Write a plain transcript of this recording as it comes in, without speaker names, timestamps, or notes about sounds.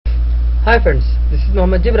Hi friends, this is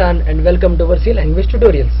Mohammed Gibran and welcome to our C language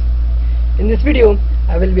tutorials. In this video,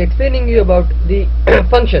 I will be explaining you about the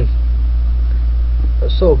functions.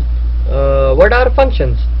 So, what are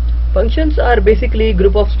functions? Functions are basically a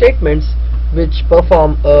group of statements which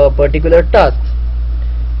perform a particular task.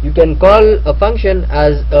 You can call a function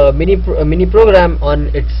as a mini program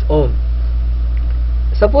on its own.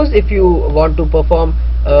 Suppose if you want to perform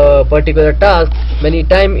a particular task many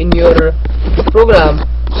times in your program,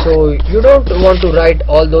 so you don't want to write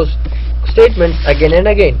all those statements again and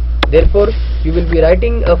again. Therefore, you will be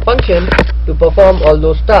writing a function to perform all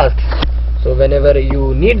those tasks. So whenever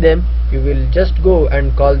you need them, you will just go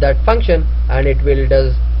and call that function and it will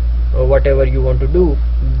does whatever you want to do,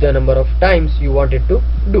 the number of times you want it to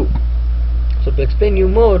do. So to explain you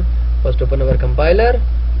more, first open our compiler,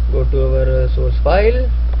 go to our source file,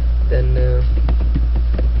 then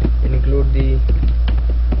include the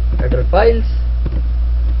header files,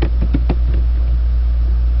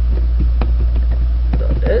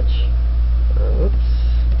 .h, oops,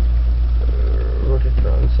 wrote it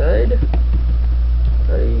wrong side,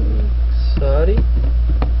 sorry.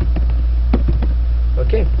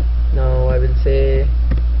 Okay, now I will say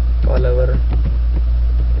call our,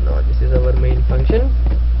 this is our main function.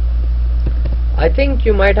 I think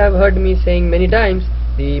you might have heard me saying many times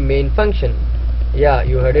the main function. Yeah,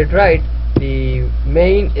 you heard it right. The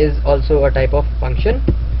main is also a type of function.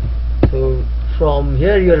 So from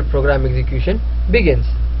here your program execution begins.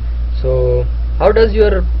 So how does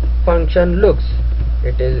your function looks?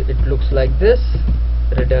 It looks like this: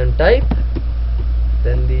 return type,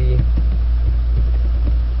 then the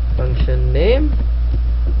function name,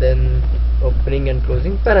 then opening and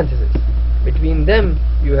closing parentheses. Between them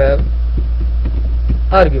you have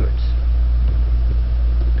arguments.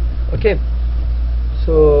 Okay,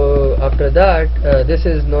 so after that this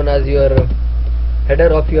is known as your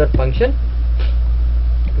header of your function,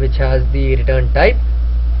 which has the return type,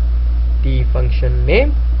 the function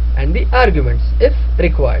name, and the arguments if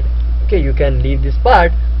required. Okay, you can leave this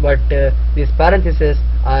part, but these parentheses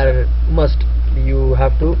are must. You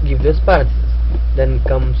have to give this parentheses. Then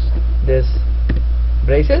comes this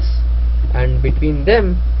braces, and between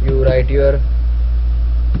them you write your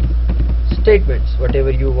statements,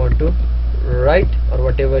 whatever you want to write or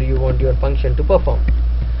whatever you want your function to perform.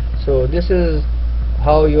 So this is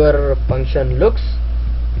how your function looks.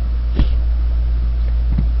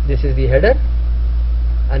 This is the header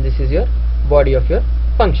and this is your body of your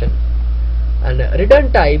function. And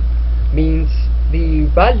return type means the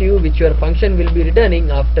value which your function will be returning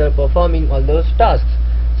after performing all those tasks.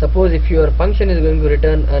 Suppose if your function is going to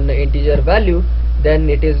return an integer value, then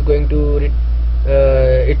it is going to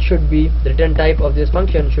it should be, the return type of this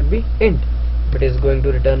function should be int. If it is going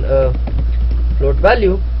to return a float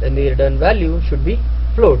value, then the return value should be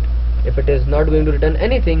float. If it is not going to return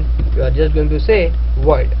anything, you are just going to say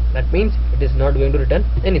void. That means it is not going to return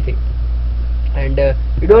anything. And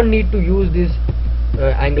you don't need to use these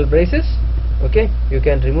angle braces. Okay, you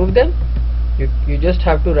can remove them. You just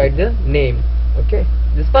have to write the name. Okay,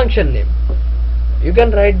 this function name, you can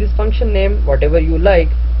write this function name whatever you like,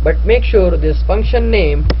 but make sure this function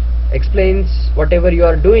name explains whatever you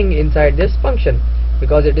are doing inside this function,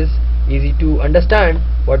 because it is easy to understand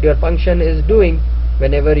what your function is doing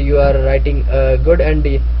whenever you are writing a good and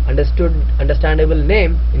understandable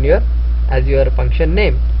name in your as your function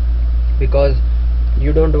name, because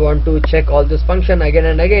you don't want to check all this function again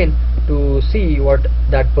and again to see what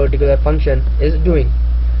that particular function is doing.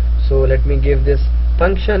 So let me give this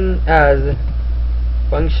function as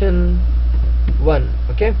function 1,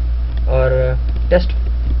 okay, or test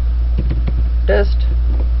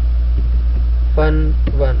fun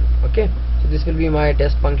 1. Okay, so this will be my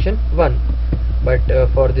test function 1. But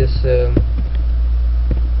for this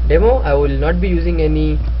demo, I will not be using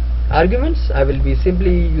any arguments. I will be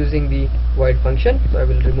simply using the void function. So I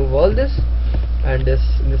will remove all this, and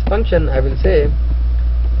in this function I will say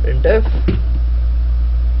printf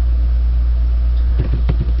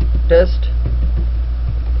test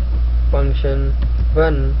function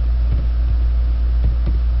 1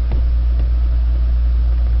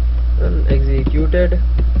 executed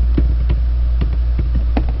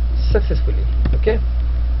successfully. Okay,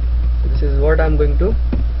 so this is what I'm going to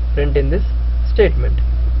print in this statement.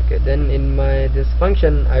 Okay, then in my this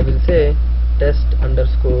function I will say test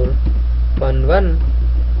underscore fun1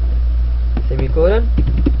 semicolon,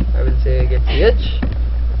 I will say get ch.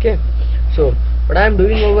 Okay, so what I am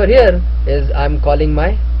doing over here is I am calling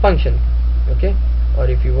my function. Okay, or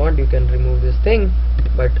if you want you can remove this thing,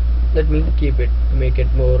 but let me keep it to make it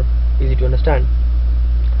more easy to understand.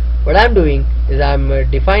 What I am doing is I am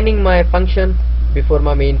defining my function before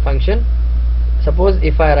my main function. Suppose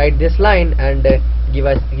if I write this line and give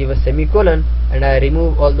a semicolon and I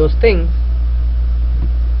remove all those things,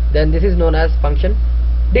 then this is known as function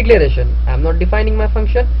declaration. I am not defining my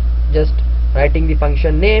function, just writing the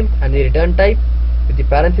function name and the return type with the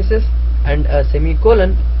parenthesis and a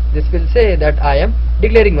semicolon. This will say that I am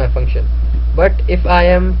declaring my function. But if I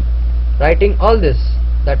am writing all this,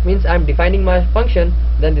 that means I am defining my function,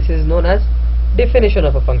 then this is known as definition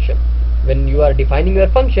of a function. When you are defining your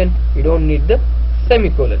function, you don't need the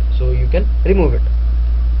semicolon, so you can remove it.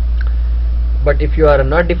 But if you are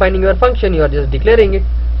not defining your function, you are just declaring it,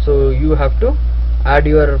 so you have to add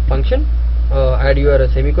your function, add your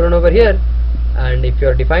semicolon over here, and if you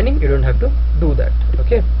are defining, you don't have to do that.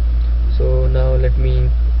 Okay, so now let me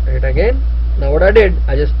write again. Now what I did,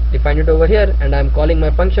 I just defined it over here and I am calling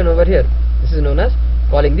my function over here. This is known as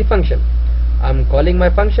calling the function. I am calling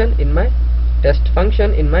my function in my test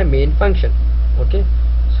function in my main function. Okay,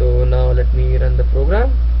 so now let me run the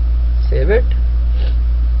program, save it.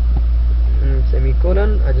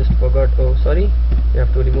 Semicolon, I just forgot. Oh sorry, you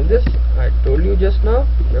have to remove this. I told you just now,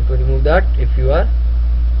 you have to remove that if you are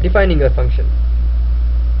defining your function.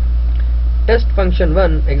 Test function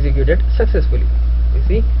 1 executed successfully. You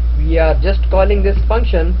see, we are just calling this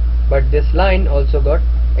function, but this line also got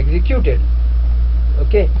executed.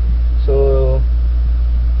 Okay, so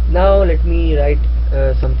now let me write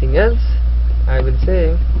something else. I will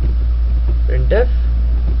say printf,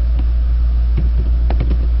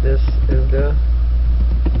 this is the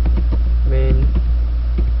main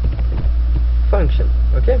function.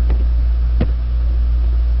 Okay,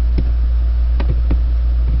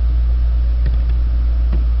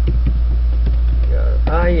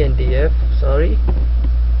 intf, sorry,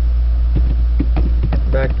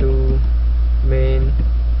 back to main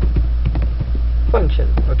function.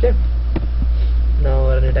 Okay, now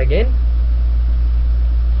run it again.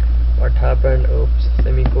 What happened? Oops,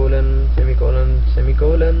 semicolon, semicolon,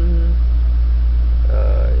 semicolon.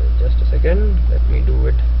 Just a second, let me do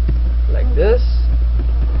it like this,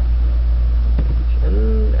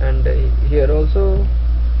 and here also,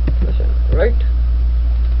 right?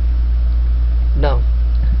 Now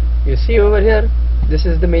you see over here, this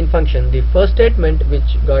is the main function. The first statement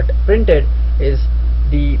which got printed is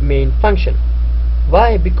the main function.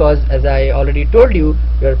 Why? Because as I already told you,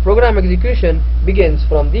 your program execution begins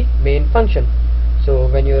from the main function. So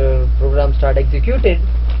when your program started executing,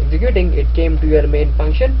 it came to your main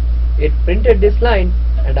function, it printed this line,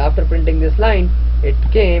 and after printing this line, it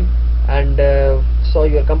came and so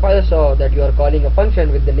your compiler saw that you are calling a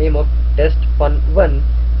function with the name of test fun1.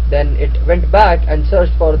 Then it went back and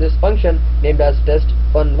searched for this function named as test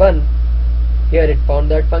fun1. Here it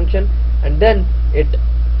found that function, and then it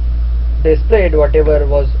displayed whatever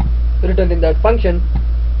was written in that function.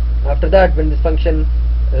 After that, when this function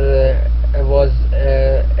was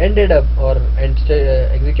ended up or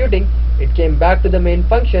executing, it came back to the main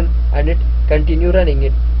function and it continued running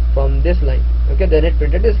it from this line. Okay, then it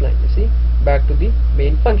printed this line, you see, back to the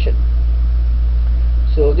main function.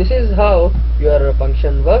 So this is how your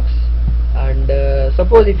function works. And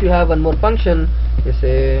suppose if you have one more function, you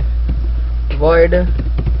say void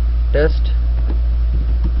test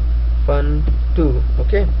fun2.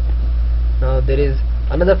 Okay, now there is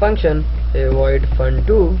another function, say void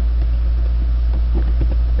fun2,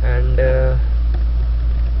 and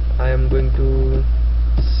I am going to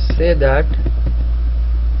say that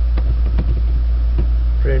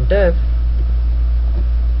printf,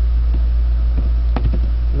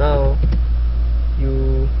 now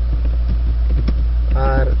you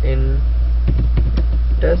are in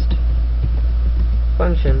test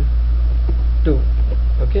function 2.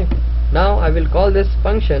 Okay, now I will call this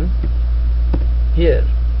function here.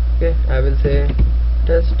 Okay, I will say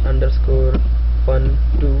test underscore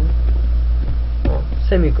fun2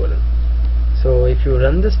 semicolon. So if you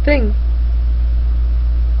run this thing,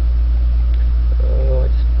 I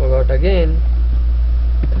just forgot again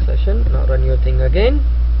session. Now run your thing again.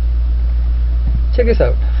 Check this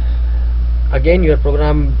out. Again your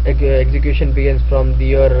program execution begins from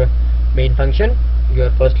your main function.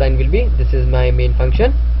 Your first line will be, this is my main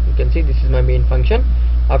function. You can see this is my main function.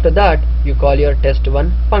 After that you call your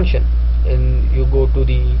test1 function, and you go to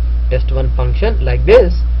the test1 function like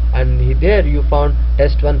this, and there you found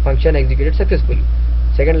test1 function executed successfully.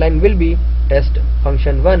 Second line will be test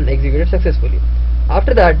function 1 executed successfully.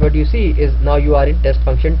 After that, what you see is now you are in test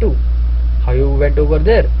function 2. How you went over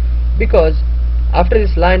there? Because after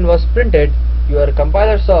this line was printed, your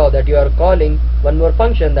compiler saw that you are calling one more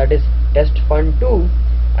function, that is test fun2,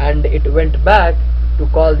 and it went back to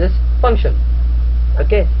call this function.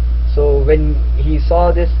 Okay, so when he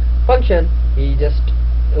saw this function, he just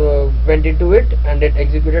went into it and it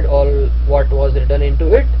executed all what was written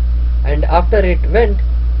into it, and after it went,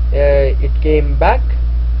 it came back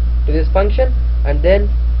to this function, and then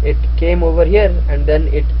it came over here, and then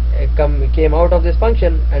it came out of this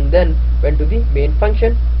function and then went to the main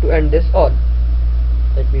function to end this all.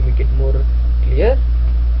 Let me make it more clear.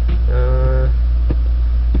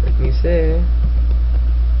 Let me say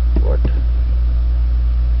what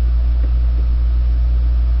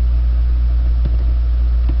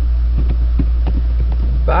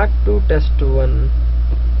back to test1.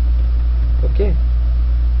 Okay,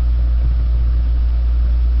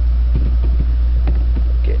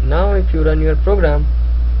 now if you run your program,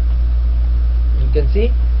 you can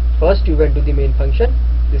see first you went to the main function.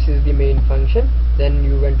 This is the main function. Then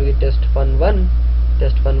you went to the test1.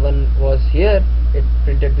 Test1 was here, it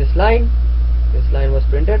printed this line. This line was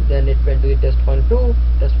printed. Then it went to the test1.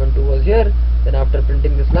 Test1 was here. Then after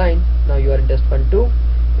printing this line, now you are in test1.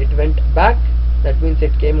 It went back, that means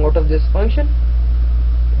it came out of this function.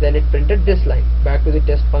 Then it printed this line back to the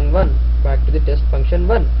test1, back to the test function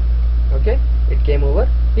 1. Okay, it came over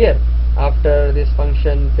here. After this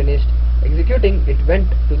function finished executing, it went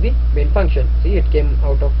to the main function. See, it came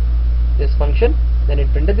out of this function, then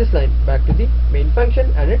it printed this line back to the main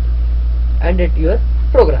function, and it ended your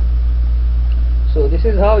program. So this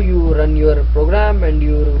is how you run your program and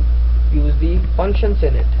you use the functions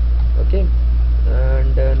in it. Okay,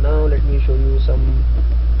 and now let me show you some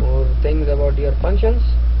more things about your functions.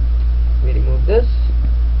 We remove this.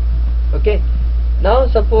 Okay, now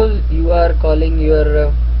suppose you are calling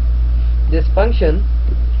your this function,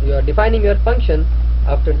 you are defining your function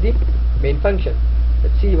after the main function.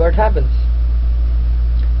 Let's see what happens.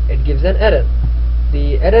 It gives an error.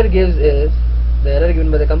 The error given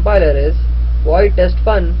by the compiler is void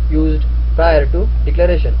test1 used prior to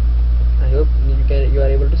declaration. I hope you are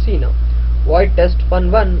able to see now. Void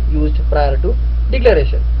test1 used prior to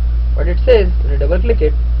declaration. What it says, when you double click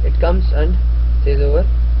it, it comes and says over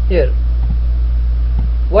here.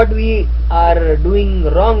 What we are doing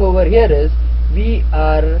wrong over here is we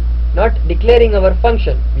are not declaring our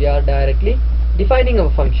function, we are directly defining our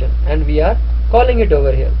function and we are calling it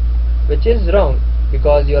over here, which is wrong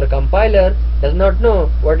because your compiler does not know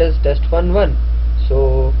what is test1.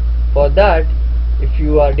 So for that, if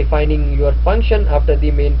you are defining your function after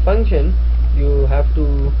the main function, you have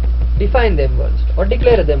to define them once or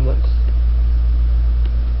declare them once.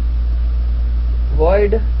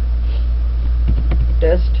 Void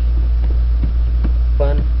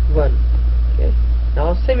test1. Okay,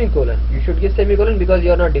 now semicolon. You should give semicolon because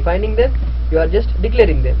you are not defining them, you are just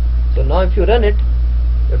declaring them. So now if you run it,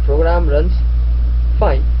 your program runs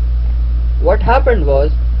fine. What happened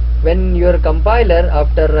was, when your compiler,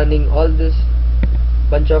 after running all this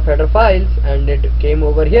bunch of header files and it came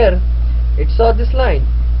over here, it saw this line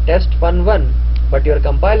test1, but your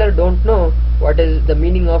compiler don't know what is the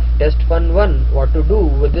meaning of test1, what to do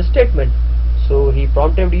with this statement. So he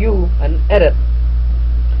prompted you an error,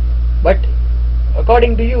 but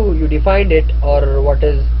according to you, you defined it, or what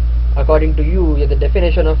is according to you, the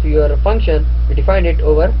definition of your function, you defined it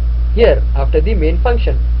over here after the main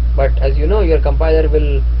function. But as you know, your compiler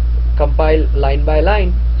will compile line by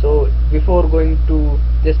line, so before going to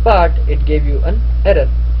this part, it gave you an error.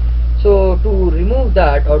 So to remove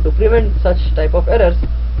that or to prevent such type of errors,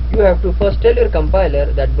 you have to first tell your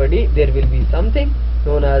compiler that, buddy, there will be something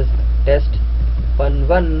known as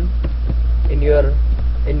test1 in your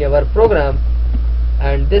program,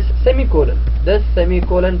 and this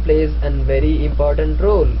semicolon plays a very important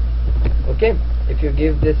role. Okay, if you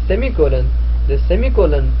give this semicolon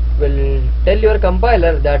will tell your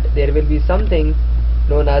compiler that there will be something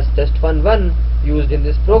known as test1 used in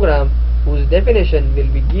this program, whose definition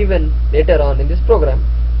will be given later on in this program.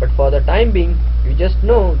 But for the time being, you just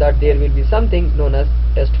know that there will be something known as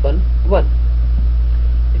test1.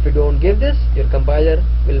 If you don't give this, your compiler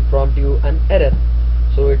will prompt you an error.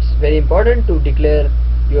 So it's very important to declare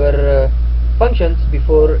your functions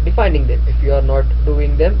before defining them, if you are not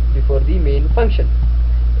doing them before the main function.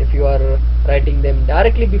 If you are writing them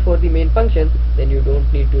directly before the main function, then you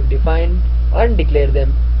don't need to define and declare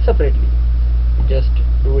them separately. Just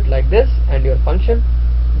do it like this and your function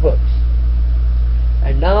works.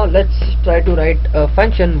 And now let's try to write a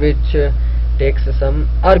function which takes some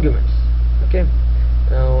arguments. Okay,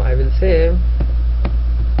 now I will say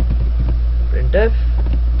printf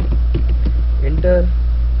enter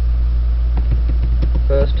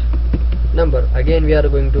first number. Again we are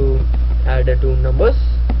going to add two numbers.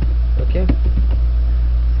 Okay,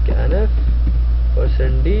 scanf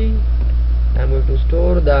 %d, I'm going to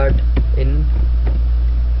store that in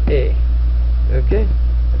A. Okay,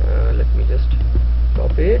 Let me just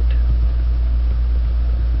copy it,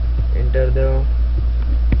 enter the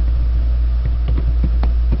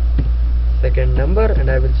second number, and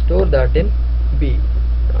I will store that in B.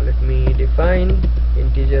 Now let me define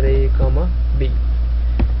integer a comma b.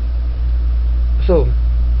 So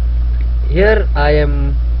here I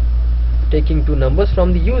am taking two numbers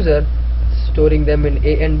from the user, storing them in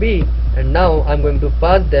a and b, and now I'm going to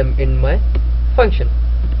pass them in my function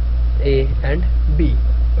a and b.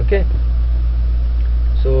 Okay,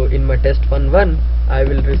 so in my test fun1 I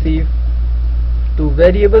will receive two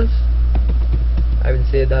variables. I will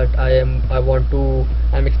say that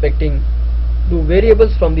I'm expecting two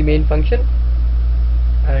variables from the main function,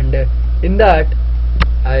 and in that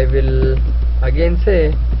I will again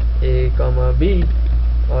say a comma b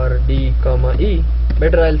or d comma e.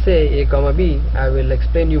 Better I'll say a comma b. I will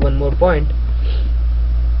explain you one more point.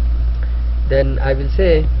 Then I will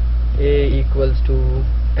say a equals to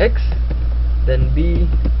x, then b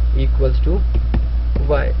equals to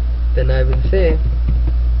y. Then I will say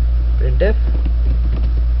printf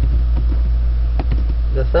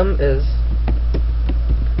the sum is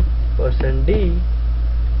 %d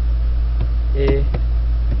a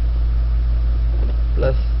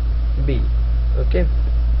plus b. Okay,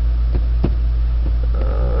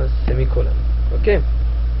 semicolon. Okay,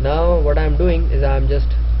 now what I am doing is I am just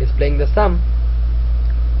displaying the sum.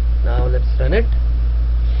 Now let's run it.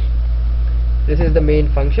 This is the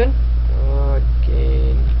main function.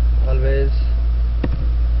 Again, always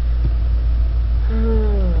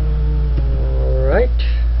right.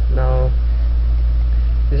 Now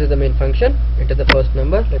this is the main function. Enter the first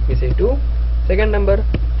number, let me say 2, second number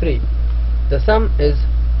 3. The sum is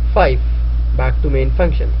 5. Back to main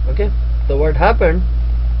function. Okay, so what happened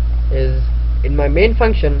is, in my main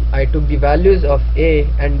function I took the values of a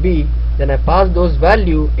and b, then I passed those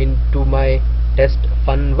value into my test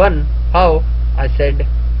fun1. How? I said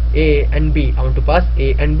a and b, I want to pass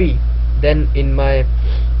a and b. Then in my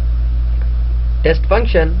test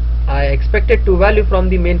function I expected two value from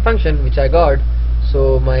the main function, which I got.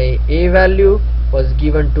 So my a value was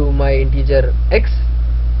given to my integer x,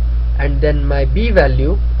 and then my b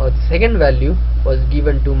value, or the second value, was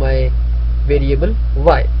given to my variable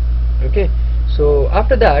y. Okay, so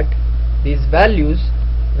after that these values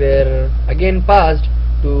were again passed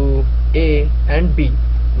to a and b.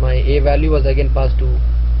 My a value was again passed to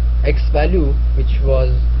x value, which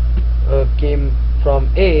was came from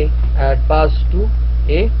a, had passed to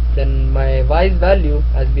a, then my y's value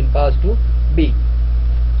has been passed to b.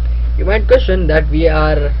 You might question that we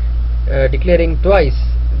are declaring twice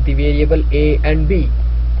the variable a and b,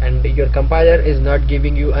 and your compiler is not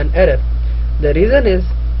giving you an error. The reason is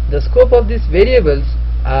the scope of these variables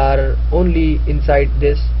are only inside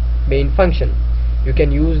this main function. You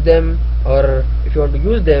can use them, or if you want to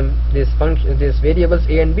use them, these variables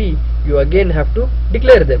a and b, you again have to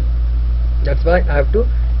declare them. That's why I have to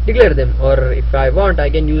declare them, or if I want I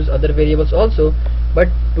can use other variables also, but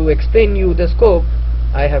to explain you the scope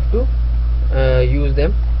I have to use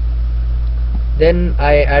them. Then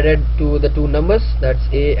I added to the two numbers, that's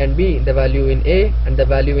a and b, the value in a and the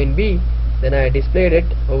value in b. Then I displayed it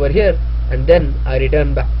over here, and then I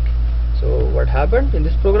return back. So what happened in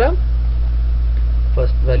this program?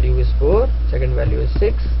 First value is 4, second value is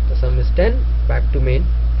 6, the sum is 10, back to main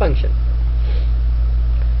function.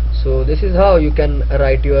 So this is how you can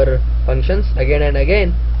write your functions again and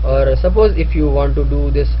again. Or suppose if you want to do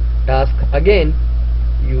this task again,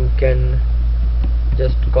 you can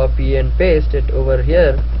just copy and paste it over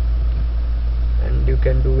here, and you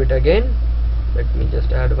can do it again. Let me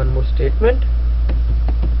just add one more statement.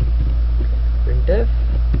 Printf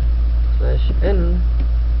 /n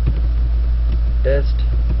test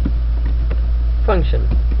function.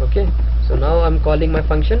 Okay, so now I'm calling my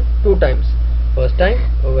function two times. First time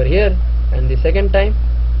over here, and the second time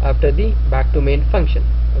after the back to main function.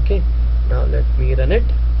 Okay, now let me run it.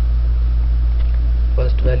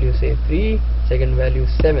 First value say 3, second value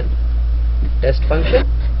 7. Test function,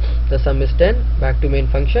 the sum is 10, back to main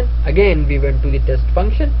function. Again we went to the test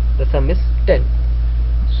function, the sum is 10.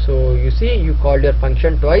 So you see, you called your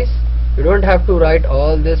function twice. You don't have to write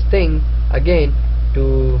all this thing again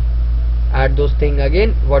to add those thing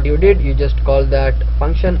again. What you did, you just call that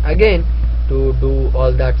function again to do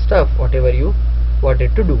all that stuff whatever you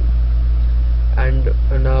wanted to do. And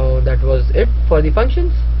now that was it for the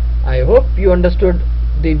functions. I hope you understood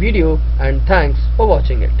the video, and thanks for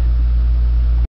watching it.